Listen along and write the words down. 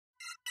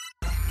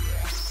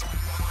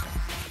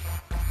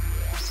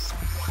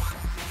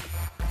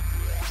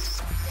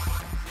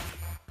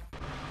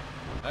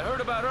I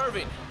heard about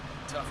Irving.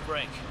 Tough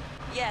break.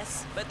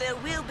 Yes, but there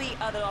will be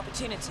other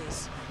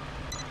opportunities.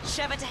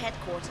 Shove it to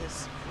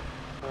headquarters.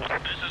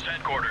 This is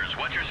headquarters.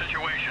 What's your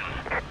situation?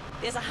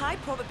 There's a high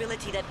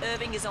probability that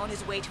Irving is on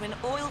his way to an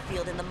oil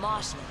field in the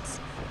marshlands.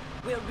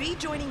 We're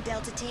rejoining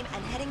Delta Team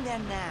and heading there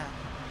now.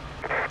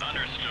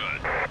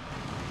 Understood.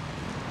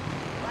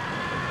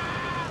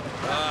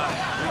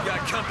 We got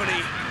company.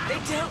 They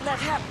don't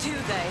let up, do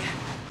they?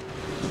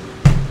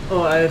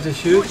 Oh, I have to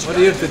shoot? What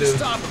do you have to do?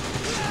 Stop them.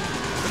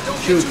 But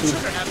don't Shoot. get too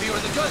trigger happy or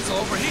the guns will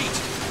overheat.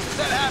 If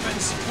that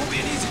happens, we'll be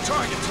an easy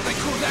target until they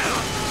cool down.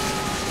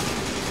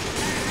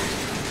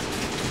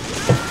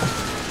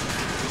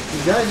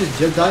 You guys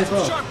just dive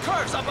up. Sharp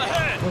curves up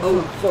ahead.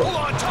 Oh, fuck. Hold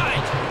on tight.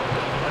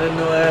 I didn't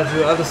know I had to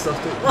do other stuff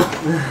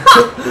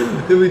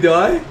too. Did we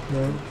die?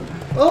 No.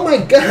 Oh my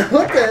god,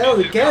 what the hell?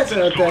 The cats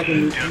are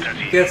attacking me.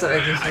 Cats are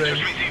acting I strange.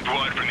 just received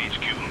word from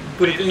HQ.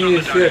 Put it in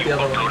your shirt, the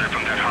other one. Uploaded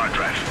from that hard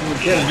drive.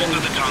 Okay. Most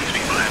of the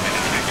townspeople have been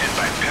infected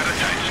by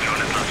parasites known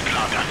as Las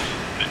Platas.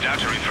 The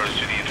data refers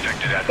to the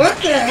infected as... What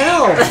the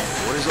hell?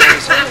 What is all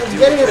this have to I'm do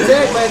getting with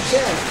attacked by a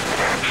cat.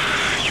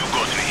 You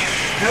got me.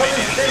 How is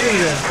it saving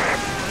them?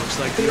 Looks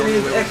like He the only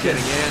needs way we're action.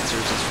 getting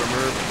answers is from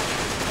Irving.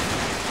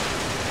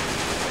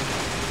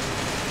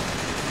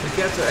 The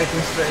cats are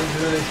acting strange,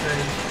 really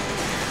strange.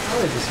 How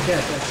is this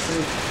cat? That's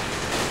crazy.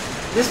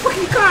 This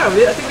fucking car!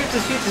 I think we have to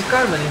shoot this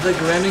car, man. He's like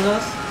ramming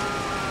us.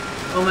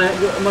 Oh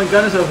my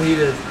gun is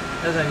overheated.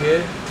 That's not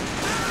good.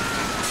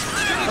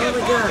 Oh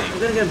my god, I'm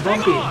gonna get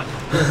bumpy.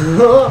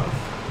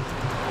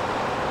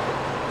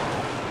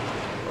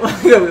 Oh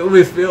my god, we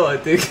always fail, I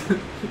think.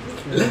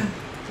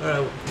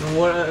 Alright, no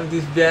more of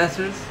these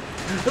bastards.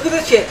 Look at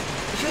that shit!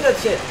 Shoot that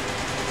shit!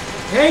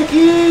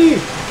 Hanky!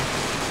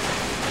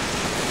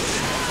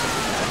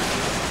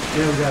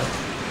 Yeah, we got it.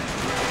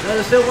 No,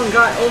 there's still one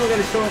guy. Oh my god,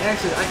 he's throwing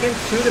axes. I can't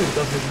shoot him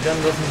because his gun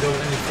doesn't go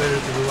any further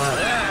to the left.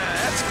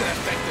 That's gonna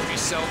affect the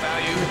resale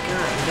value. Oh my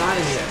god, I'm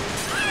dying here.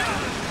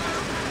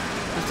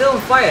 I'm still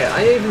on fire.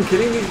 Are you even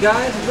killing these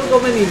guys? Look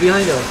how many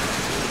behind us.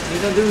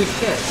 You're not doing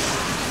shit.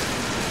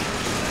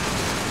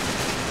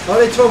 Oh,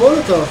 they throw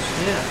Molotovs.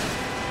 Yeah.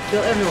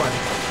 Kill everyone.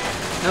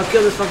 Now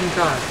kill this fucking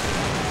car.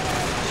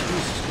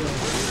 Jesus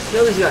Christ.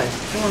 Kill these guys.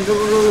 Come on, go,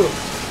 go, go, go.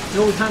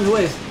 No time to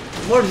waste.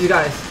 More of these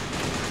guys.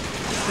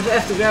 I just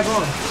have to grab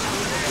on.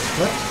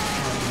 What?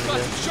 Got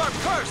some sharp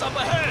curves up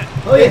ahead.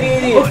 Oh yeah.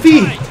 80, Oh,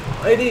 feed.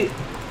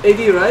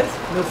 80, right?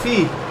 No,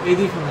 feed.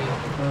 80 for me.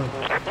 Oh.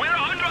 We're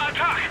under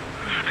attack.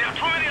 There are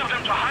too many of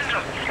them to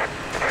handle.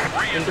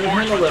 handle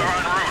Reinforcements them. are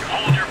en route.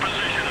 Hold your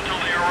position until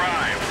they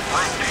arrive.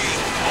 Repeat,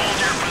 hold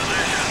your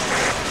position.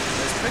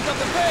 Let's pick up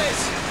the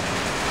pace.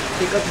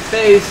 Pick up the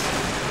face.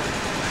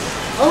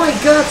 Oh my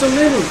god, so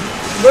many.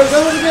 We're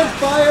going to get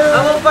fire.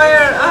 I'm on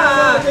fire!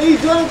 Ah! Hey,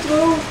 don't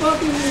throw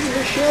fucking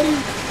machete.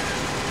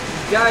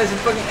 Guys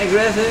are fucking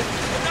aggressive.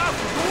 Enough.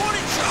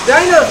 Warning shot.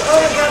 Dinos! Oh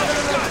my god, to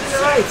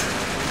the right!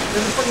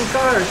 There's a fucking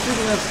car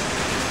shooting us.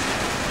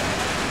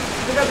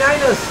 We got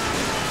dinos!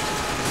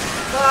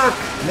 Fuck!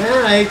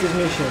 Man, I hate this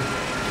mission.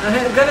 My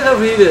gun is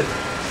overheated.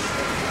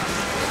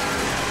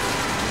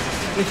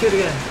 I can shoot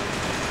again.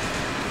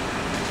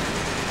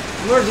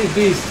 Where's these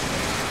beasts?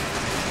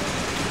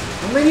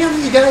 How many of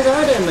these guys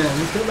are there, man?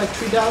 We killed like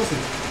 3,000.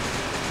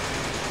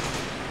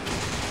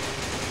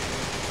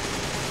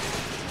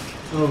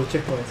 Oh,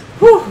 checkpoint.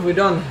 Whew, we're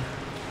done.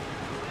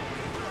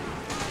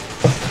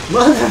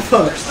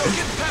 Motherfucker. There's no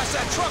getting past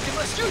that truck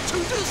unless you two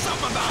do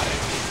something about it.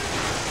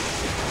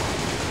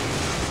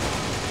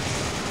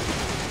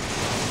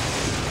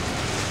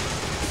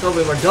 So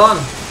we were done.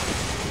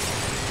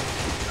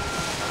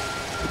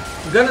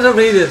 The gun is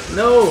overheated.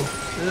 No,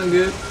 that's not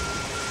good.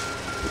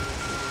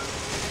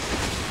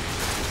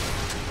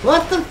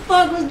 What the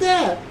fuck was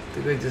that? I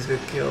think we just got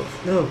killed.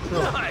 No,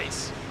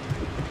 Nice.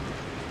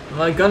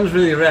 My gun's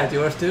really red.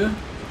 Yours too?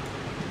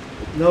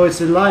 no, it's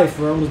alive.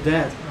 We're almost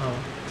dead. Oh,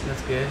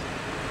 that's good.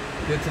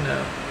 Good to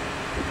know.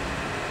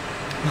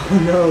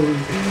 Oh no,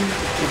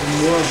 it's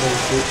more of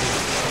those bitches.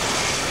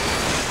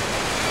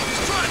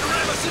 He's trying to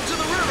ram us into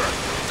the river.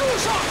 Do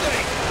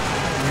something.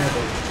 Yeah,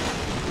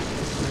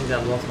 I think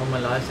I've lost all my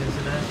lives since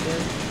the last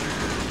shit.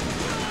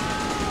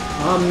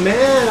 oh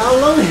man, how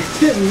long is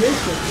this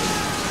mission?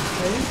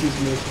 I hate these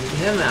missions.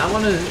 Yeah, man, I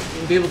want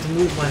to be able to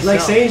move myself. It's like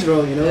Saints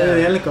Row, you know, Yeah.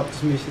 the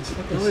helicopters missions.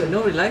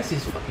 Nobody likes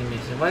these fucking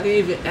missions. Why do they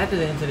even add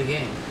it into the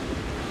game?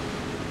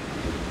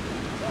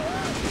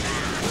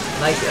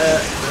 Like,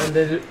 when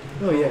they do...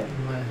 Oh yeah.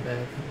 My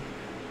bad.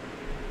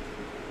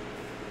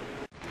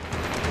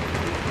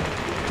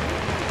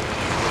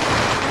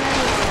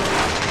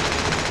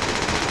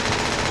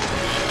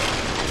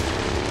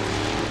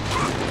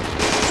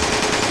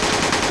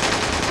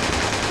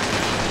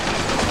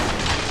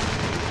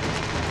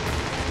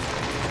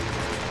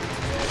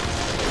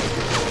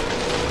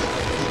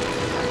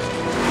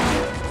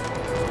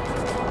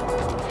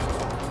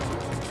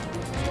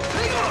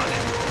 Hang on.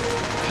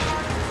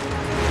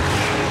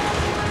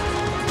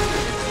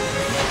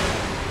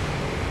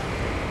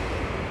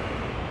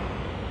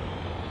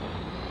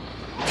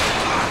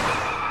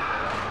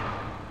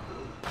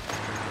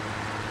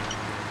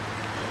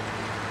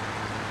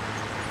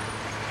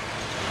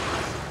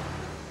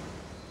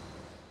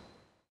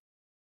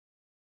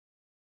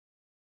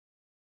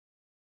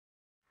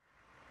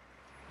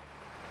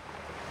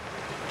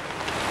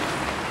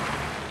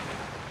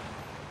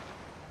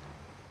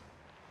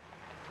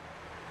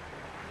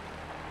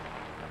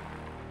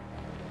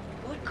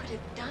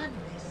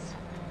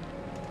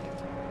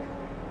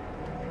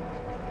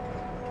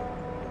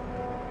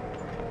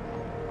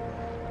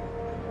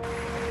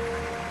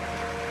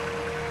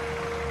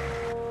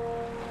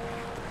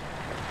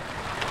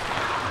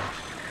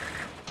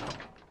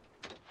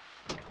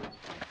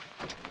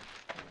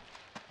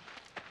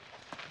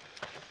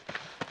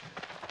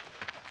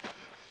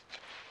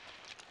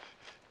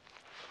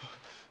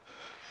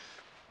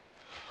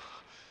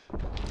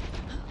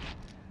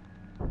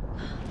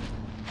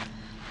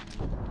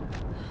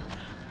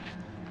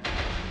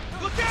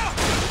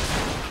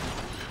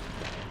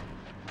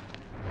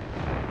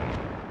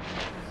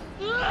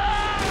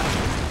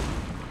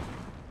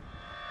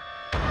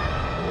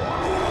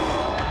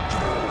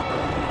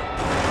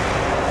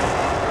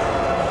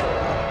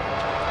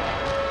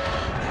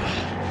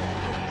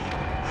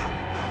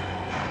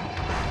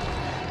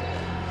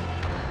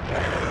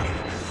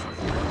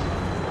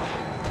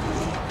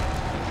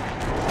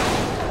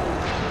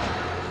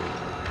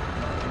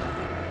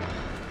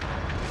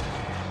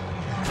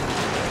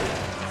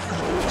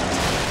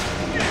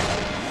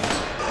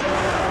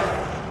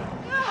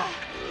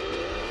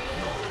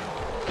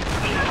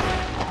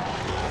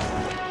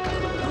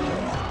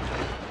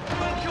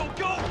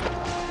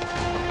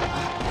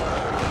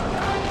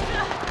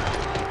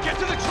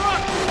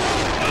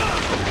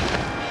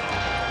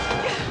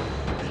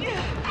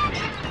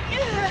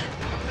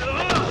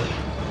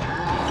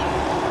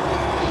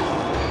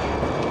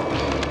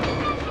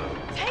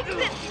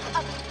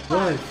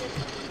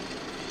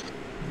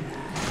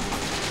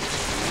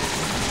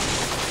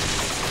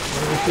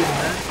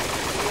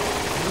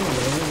 on,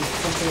 man. There's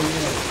something in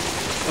there.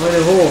 Oh,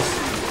 the holes.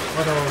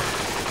 What holes?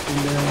 In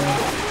the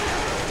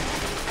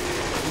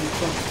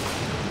top.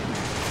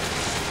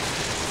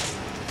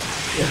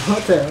 Yeah,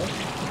 what the hell?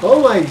 Oh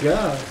my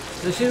god.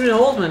 There's shooting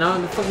holes, man. Now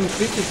the fucking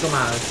creatures come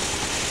out.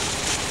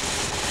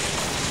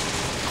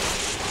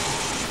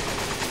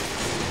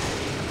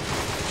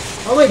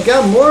 Oh my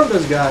god, more of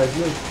those guys.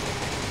 Look.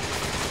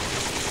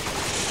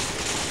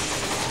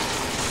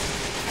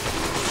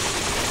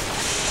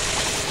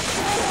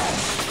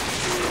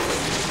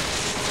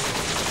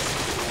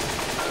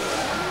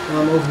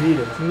 I'm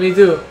overheated. Me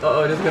too.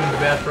 Uh-oh, this is gonna be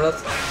bad for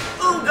us.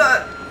 Oh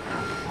god!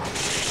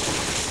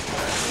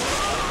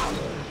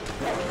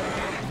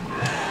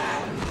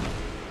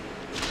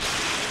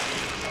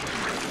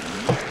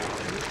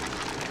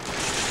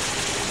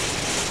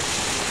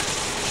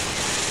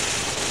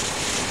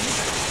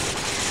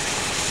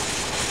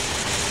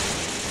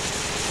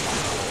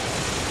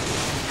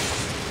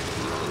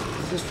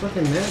 This is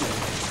fucking madness.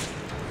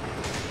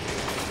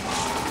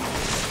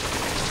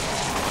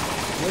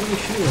 What are you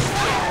shooting?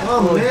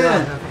 Oh man!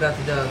 God, I forgot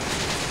to do.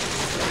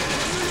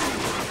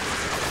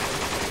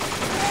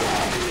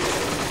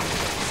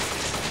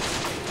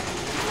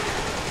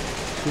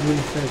 2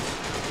 minutes.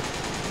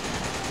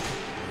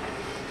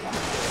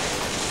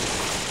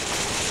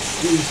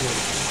 Jesus.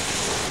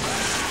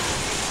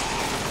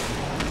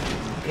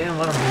 Again,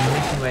 what a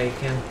mission where you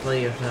can play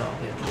yourself.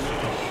 Yeah,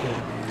 shit.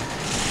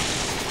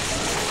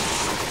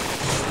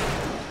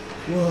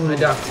 Whoa. I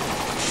ducked.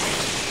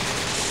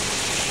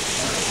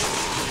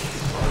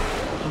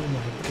 Oh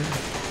my god.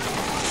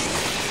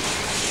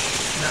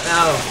 Not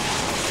now.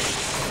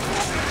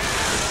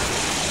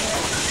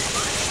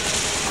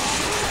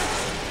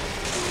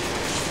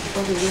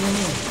 What is going on?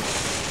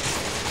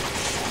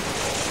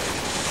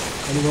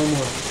 I need one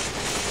more.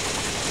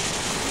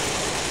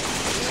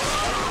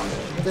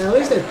 What the hell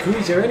is that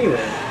creature anyway?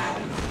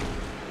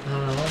 I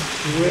don't know.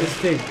 Where is this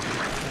thing?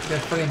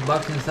 There's fucking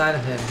bugs inside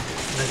of him.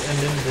 Like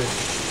unlimited.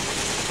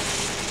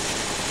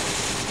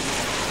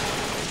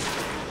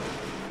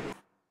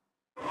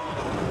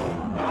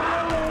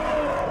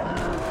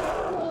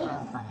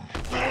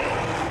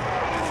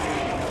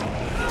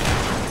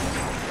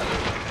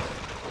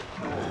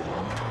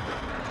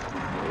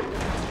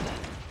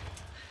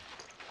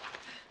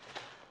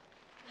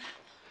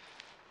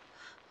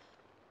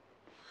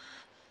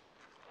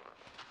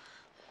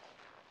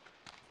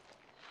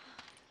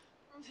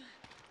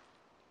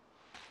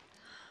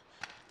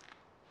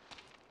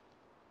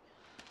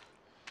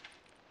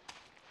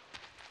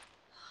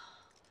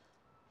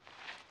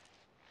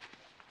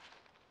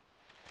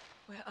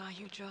 Where are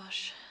you,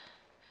 Josh?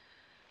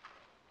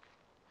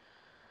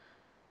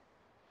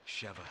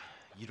 Sheva,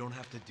 you don't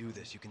have to do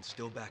this. You can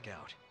still back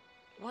out.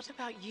 What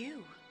about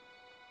you?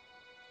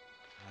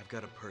 I've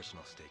got a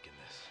personal stake in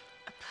this.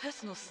 A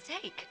personal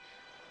stake?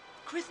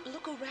 Chris,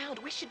 look around.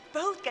 We should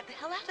both get the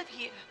hell out of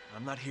here.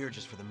 I'm not here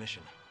just for the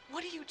mission.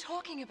 What are you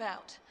talking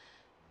about?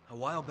 A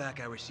while back,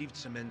 I received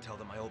some intel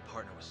that my old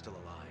partner was still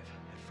alive.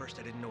 At first,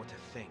 I didn't know what to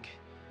think.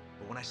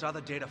 But when I saw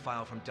the data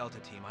file from Delta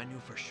Team, I knew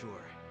for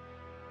sure.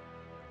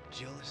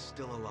 Jill is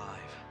still alive.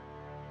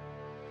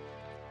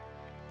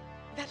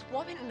 That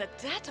woman in the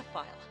data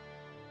file?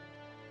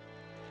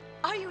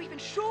 Are you even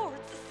sure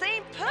it's the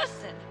same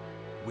person?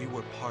 We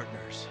were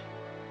partners.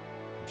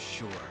 I'm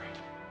sure.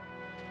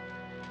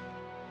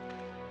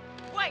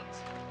 Wait!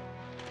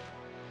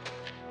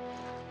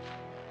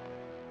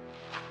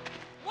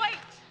 Wait!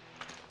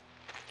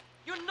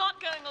 You're not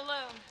going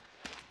alone.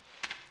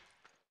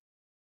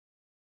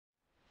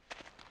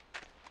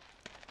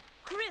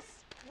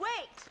 Chris,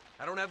 wait!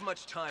 I don't have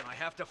much time. I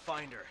have to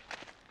find her.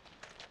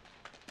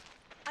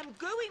 I'm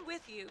going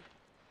with you.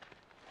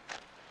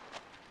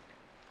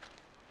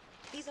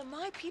 These are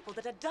my people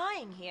that are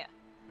dying here.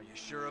 Are you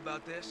sure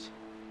about this?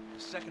 A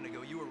second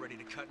ago, you were ready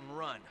to cut and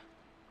run.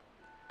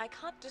 I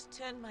can't just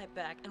turn my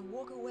back and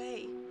walk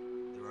away.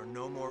 There are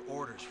no more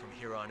orders from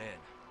here on in.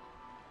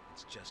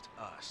 It's just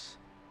us.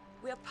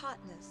 We're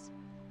partners.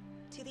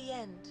 To the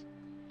end.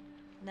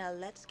 Now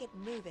let's get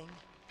moving.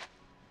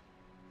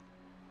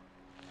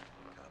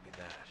 Copy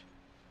that.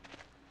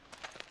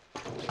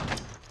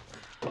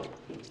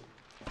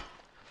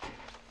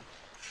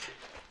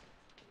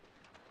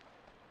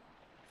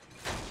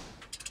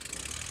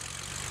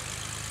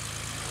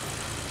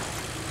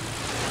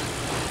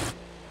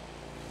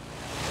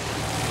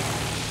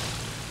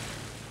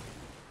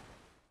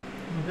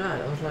 Oh my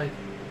god, I was like...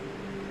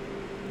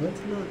 What?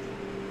 Not.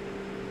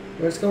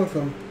 Where's it coming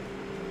from?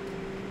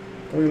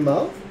 From your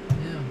mouth?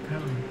 Yeah,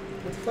 apparently.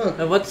 What the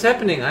fuck? What's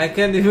happening? I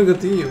can't even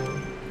continue.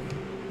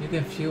 You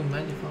can view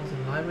magic files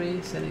in the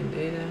library, sending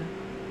data.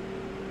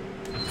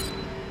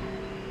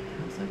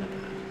 What's that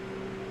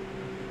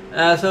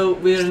about? So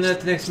we're in the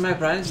next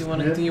map, right? You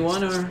want to continue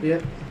on or?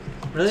 Yeah.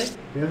 Really?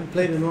 We haven't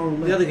played the normal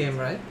map. The other game,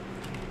 right?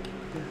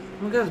 Yeah.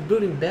 Oh my god, it's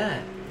booting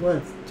bad.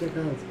 What? Check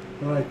out.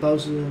 Alright,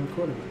 pause the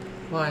recording.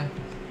 Why?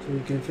 So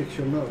you can fix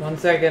your mouth. 1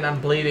 second, I'm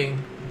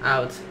bleeding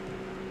out.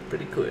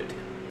 Pretty good.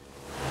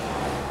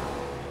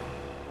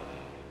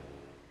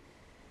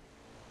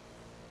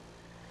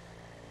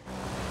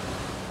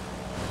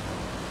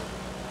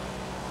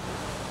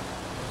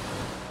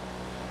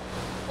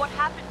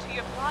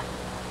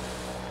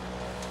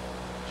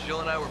 Jill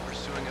and I were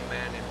pursuing a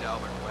man named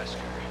Albert Wesker.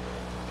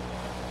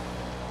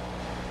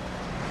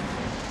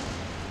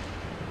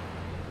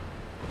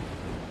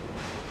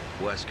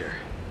 Wesker.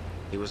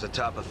 He was a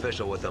top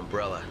official with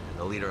Umbrella, and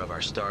the leader of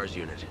our STARS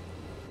unit.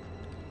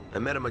 I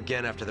met him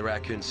again after the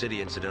Raccoon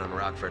City incident on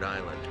Rockford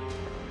Island.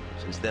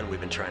 Since then, we've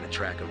been trying to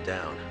track him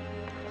down.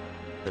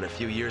 Then a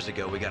few years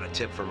ago, we got a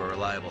tip from a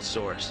reliable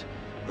source.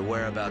 The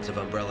whereabouts of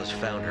Umbrella's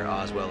founder,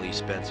 Oswell E.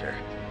 Spencer.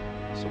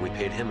 So we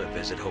paid him a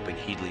visit, hoping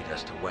he'd lead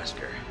us to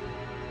Wesker.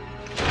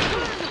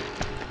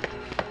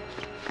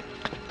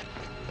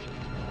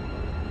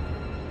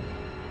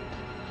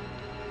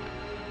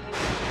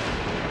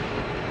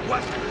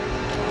 Wesker!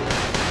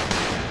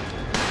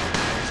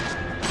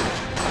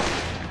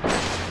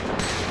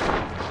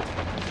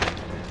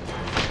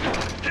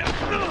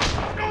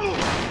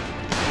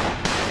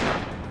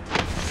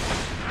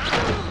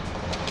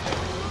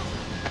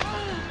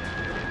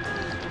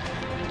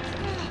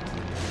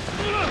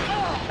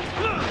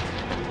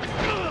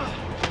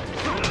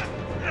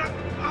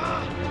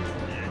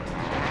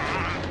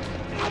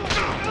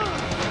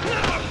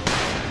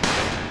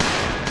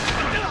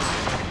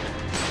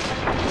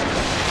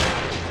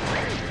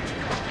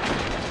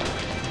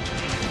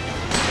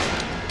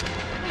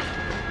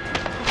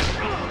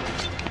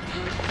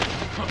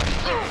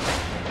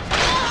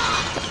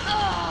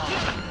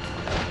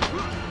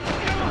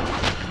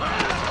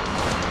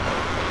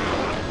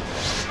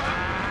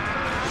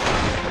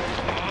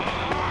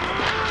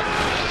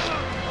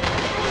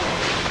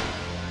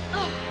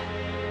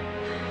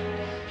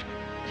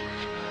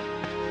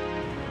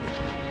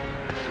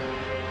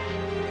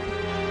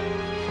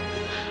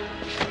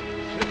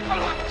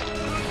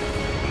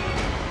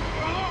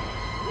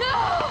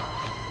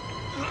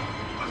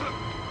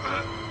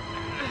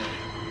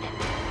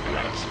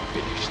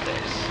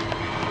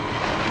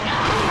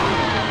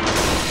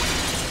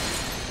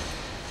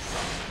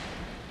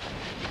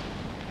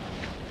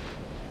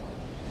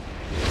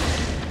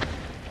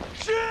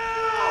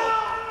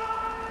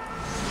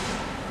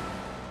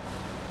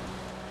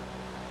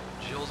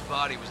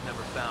 Body was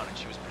never found and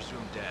she was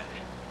presumed dead.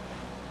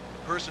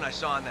 The person I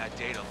saw in that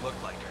data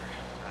looked like her.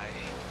 I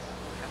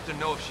have to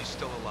know if she's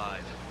still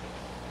alive.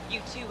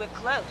 You two were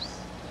close.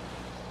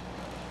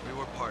 We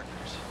were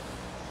partners.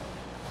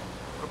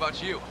 What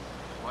about you?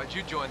 Why'd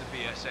you join the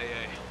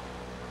BSAA?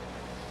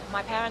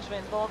 My parents were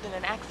involved in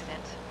an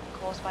accident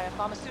caused by a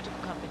pharmaceutical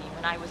company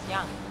when I was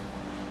young.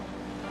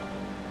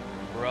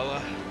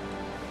 Umbrella?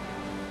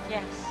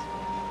 Yes.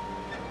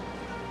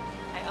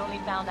 I only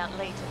found out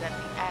later that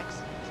the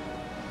accident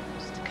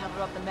was to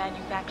cover up the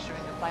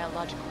manufacturing of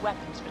biological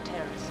weapons for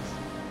terrorists.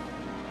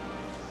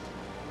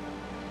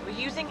 They were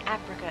using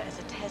Africa as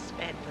a test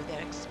bed for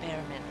their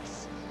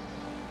experiments.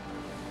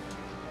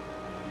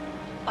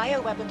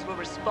 Bioweapons were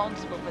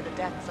responsible for the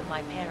deaths of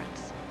my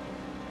parents.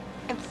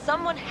 And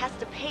someone has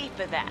to pay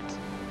for that.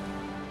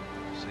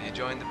 So you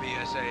joined the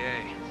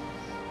BSAA?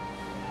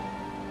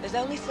 There's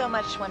only so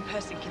much one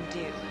person can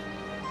do.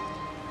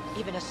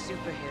 Even a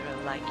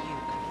superhero like you,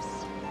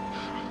 Chris.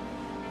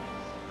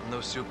 I'm no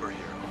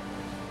superhero.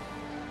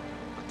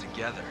 But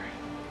together,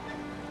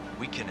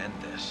 we can end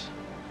this.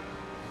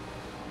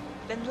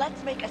 Then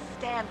let's make a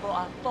stand for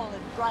our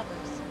fallen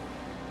brothers.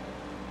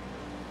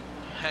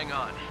 Hang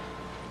on.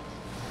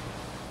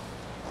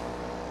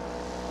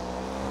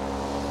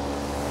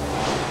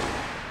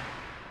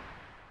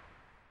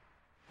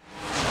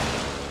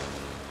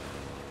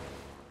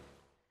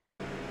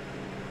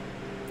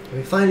 Can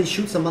we finally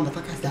shoot some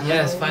motherfuckers down?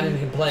 Yes, finally we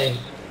can play.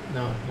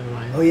 No, never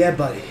mind. Oh yeah,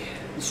 buddy.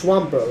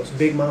 Swamp Bros,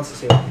 big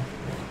monsters here.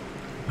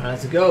 Alright,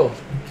 let's go.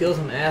 Kill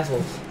some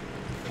assholes.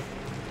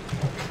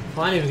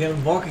 Finally, we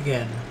can walk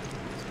again.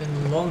 It's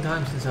been a long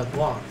time since I've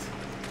walked.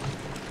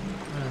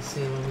 Let's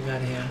see what we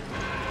got here.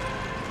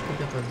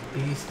 Pick up a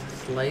beast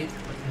slate.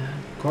 What the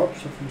heck?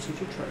 Corpse from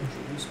such a tragedy.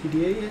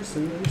 PDA, yes,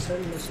 and then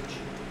send a message.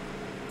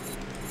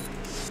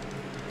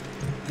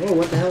 Oh,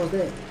 what the hell is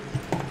that?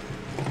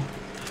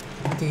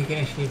 I think you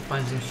can actually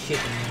find some shit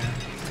in there.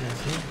 Yeah,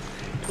 see?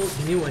 Cool,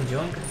 new one,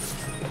 junk.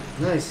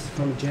 Nice,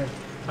 from the gem.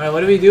 Alright,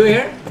 what do we do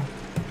here?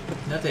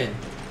 Nothing.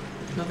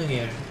 Nothing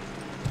here.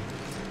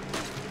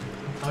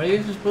 Are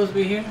you supposed to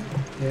be here?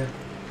 Yeah.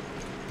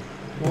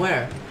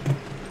 Where?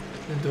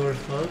 The door is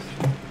closed.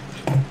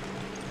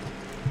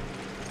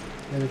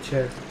 Let me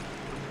check.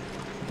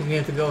 I think we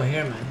have to go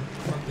here, man.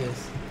 Fuck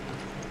this.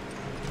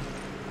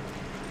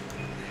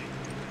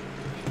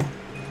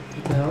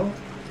 What the hell?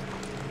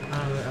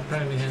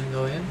 Apparently we can't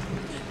go in.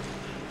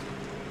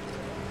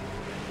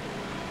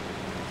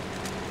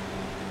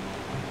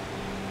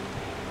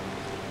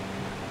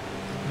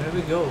 Where do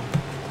we go?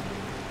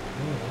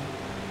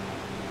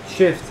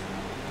 Shift.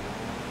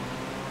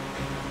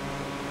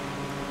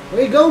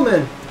 Where you go,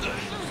 man?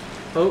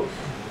 Oh.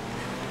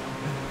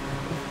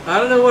 I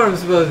don't know where I'm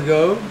supposed to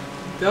go.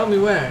 Tell me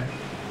where.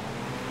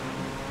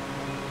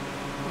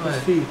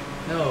 What? Speed.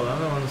 No, I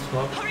don't want to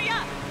swap. Hurry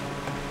up!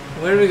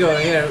 Where do we go?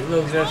 Here,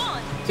 look, there's...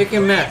 Check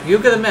your map. You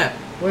got a map.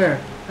 Where?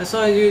 I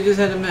saw you just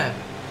had a map.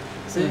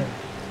 See? Where?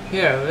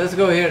 Here, let's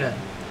go here then.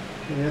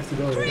 We have to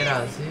go there. Get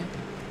out, see?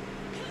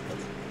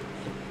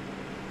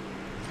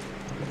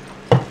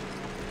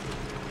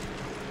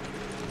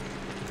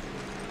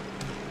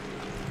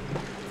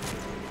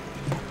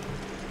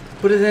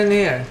 Put it in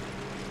here.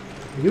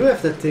 You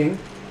have that thing.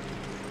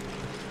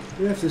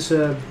 You have this beast.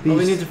 Oh,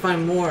 we need to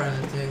find more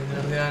things.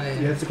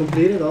 You have to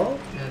complete it all?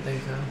 Yeah, I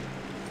think so.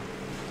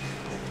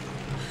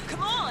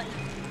 Come on!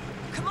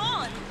 Come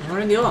on! I'm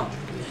already on.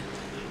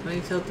 Why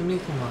you tell to me,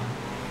 come on.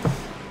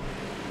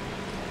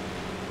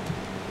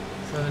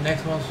 So the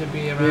next one should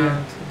be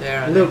around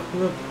there. Look.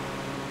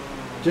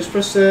 Just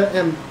press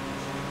M.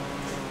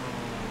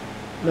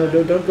 No,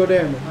 don't go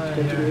there, man.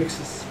 Go to the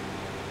axis.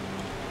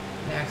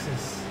 The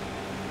axis.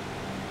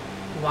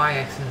 Y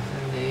axis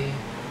and the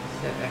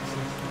Z axis.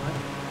 What?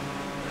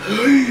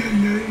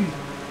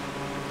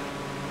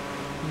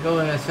 I'm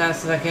going as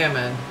fast as I can,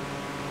 man.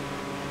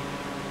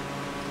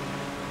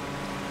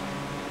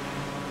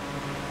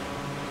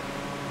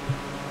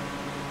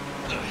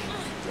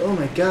 Oh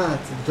my god,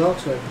 the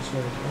dog's right this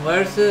way.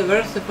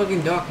 Where's the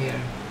fucking dog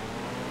here?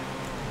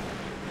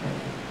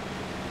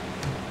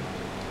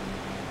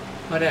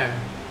 Oh, there.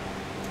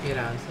 Get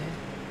out, see?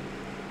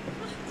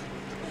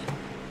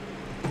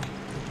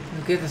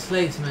 Let's get the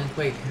slates, man,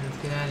 quick. Let's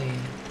get out of here.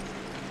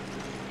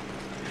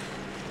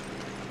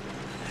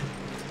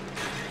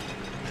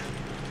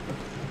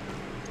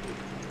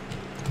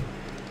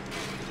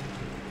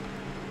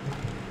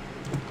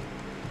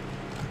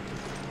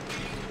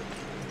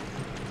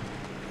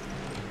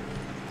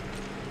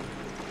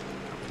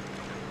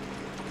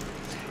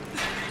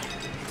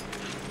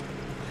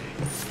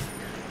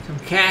 Some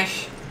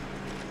cash.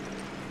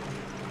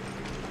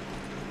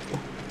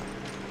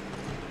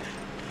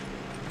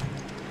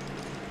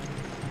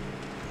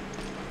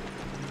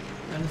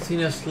 I don't see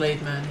no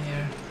slate, man,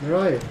 here. Where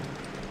are you?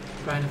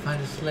 Trying to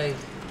find a slate.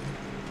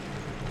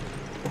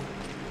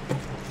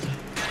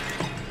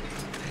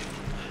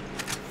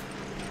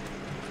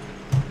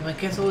 My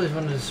cats always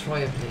want to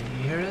destroy everything.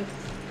 You hear it?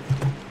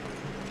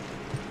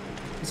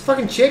 It's a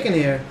fucking chicken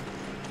here.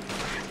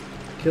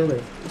 Killed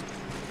it.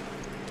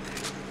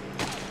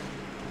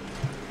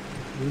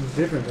 This is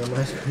different on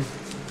my screen.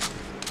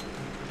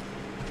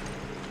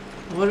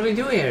 What do we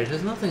do here?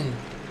 There's nothing.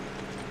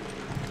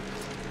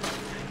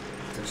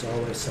 There's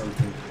always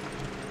something.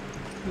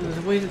 There's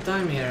a waste of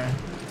time here.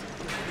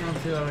 Not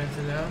too already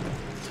to go.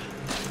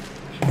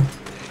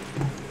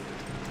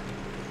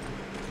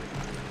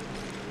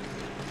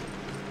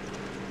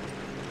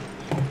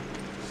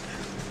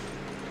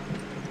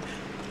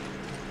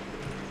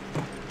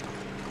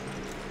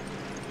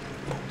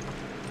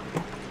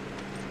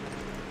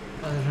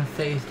 Oh, there's a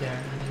phase there. I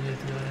think we have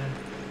to go there.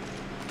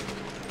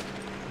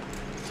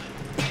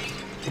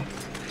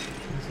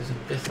 This is a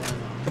pistol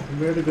ammo.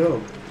 Where to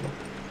go?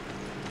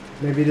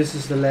 Maybe this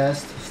is the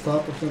last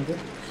stop or something?